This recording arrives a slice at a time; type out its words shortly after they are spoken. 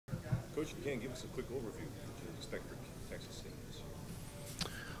Coach, if you can, give us a quick overview of what you expect for Texas State this year.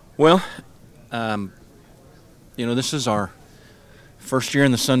 Well, this is our first year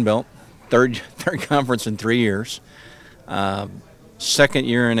in the Sun Belt, third conference in 3 years, second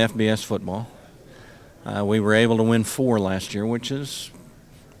year in FBS football. We were able to win 4 last year, which is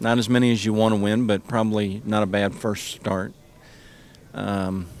not as many as you want to win, but probably not a bad first start.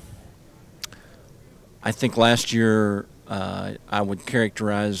 I think last year I would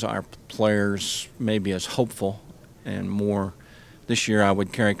characterize our players maybe as hopeful, and more this year I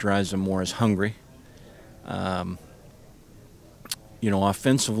would characterize them more as hungry.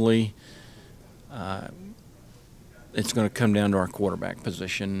 Offensively, it's going to come down to our quarterback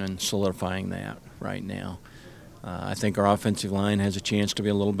position and solidifying that right now. I think our offensive line has a chance to be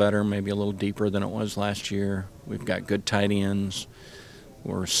a little better, maybe a little deeper than it was last year. We've got good tight ends.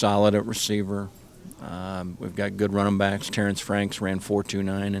 We're solid at receiver. We've got good running backs. Terrence Franks ran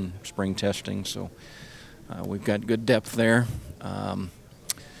 4.29 in spring testing, so we've got good depth there.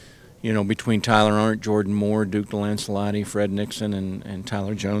 Between Tyler Arndt, Jordan Moore, Duke DeLancelotti, Fred Nixon, and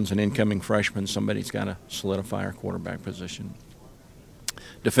Tyler Jones, an incoming freshman, somebody's got to solidify our quarterback position.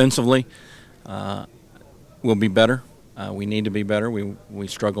 Defensively, we'll be better. We need to be better. We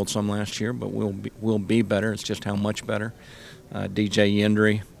struggled some last year, but we'll be better. It's just how much better. DJ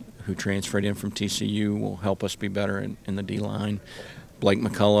Yendry, who transferred in from TCU, will help us be better in the D-line. Blake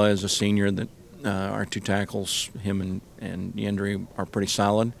McCullough is a senior. That our 2 tackles, him and Yendry, are pretty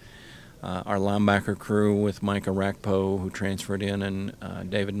solid. Our linebacker crew with Micah Rakpo, who transferred in, and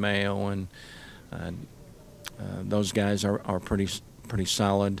David Mayo, and those guys are pretty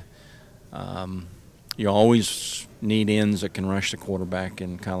solid. You always need ends that can rush the quarterback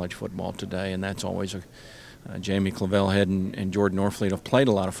in college football today, and that's always Jamie Clavelhead and Jordan Orfleet have played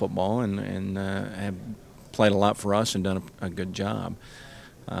a lot of football and have played a lot for us and done a good job.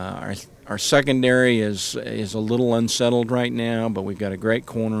 Our secondary is a little unsettled right now, but we've got a great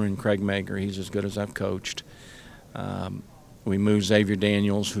corner in Craig Mager. He's as good as I've coached. We moved Xavier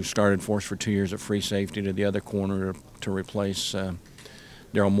Daniels, who started for us for 2 years at free safety, to the other corner to replace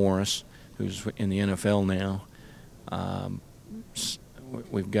Daryl Morris, who's in the NFL now.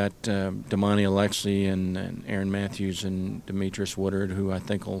 We've got Damani Alexi and Aaron Matthews and Demetrius Woodard, who I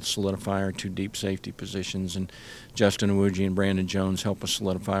think will solidify our 2 deep safety positions, and Justin Awuji and Brandon Jones help us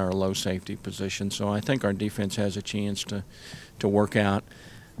solidify our low safety position. So I think our defense has a chance to work out.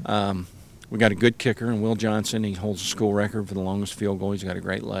 We got a good kicker in Will Johnson. He holds the school record for the longest field goal. He's got a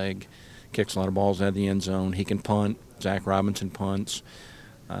great leg, kicks a lot of balls out of the end zone. He can punt. Zach Robinson punts.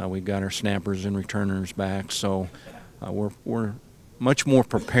 We've got our snappers and returners back, so we're much more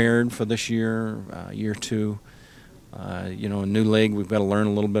prepared for this year, year 2. A new league, we've got to learn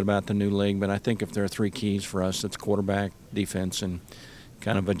a little bit about the new league, but I think if there are 3 keys for us, it's quarterback, defense, and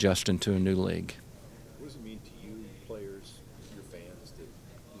kind of adjusting to a new league. What does it mean to you, players, your fans, that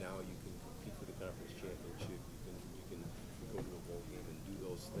now you can compete for the conference championship, you can go to a bowl game and do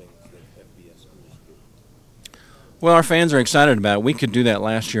those things that FBS schools do? Well, our fans are excited about it. We could do that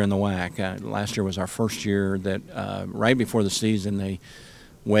last year in the WAC. Last year was our first year that right before the season they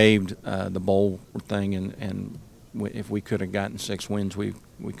waived the bowl thing, and if we could have gotten 6 wins, we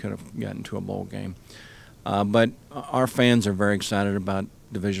could have gotten to a bowl game. But our fans are very excited about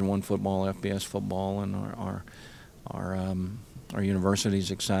Division I football, FBS football, and our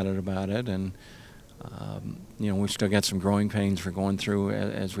university's excited about it. And we've still got some growing pains for going through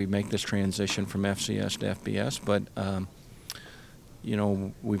as we make this transition from FCS to FBS, but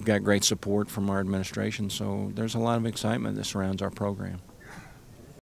we've got great support from our administration, so there's a lot of excitement that surrounds our program.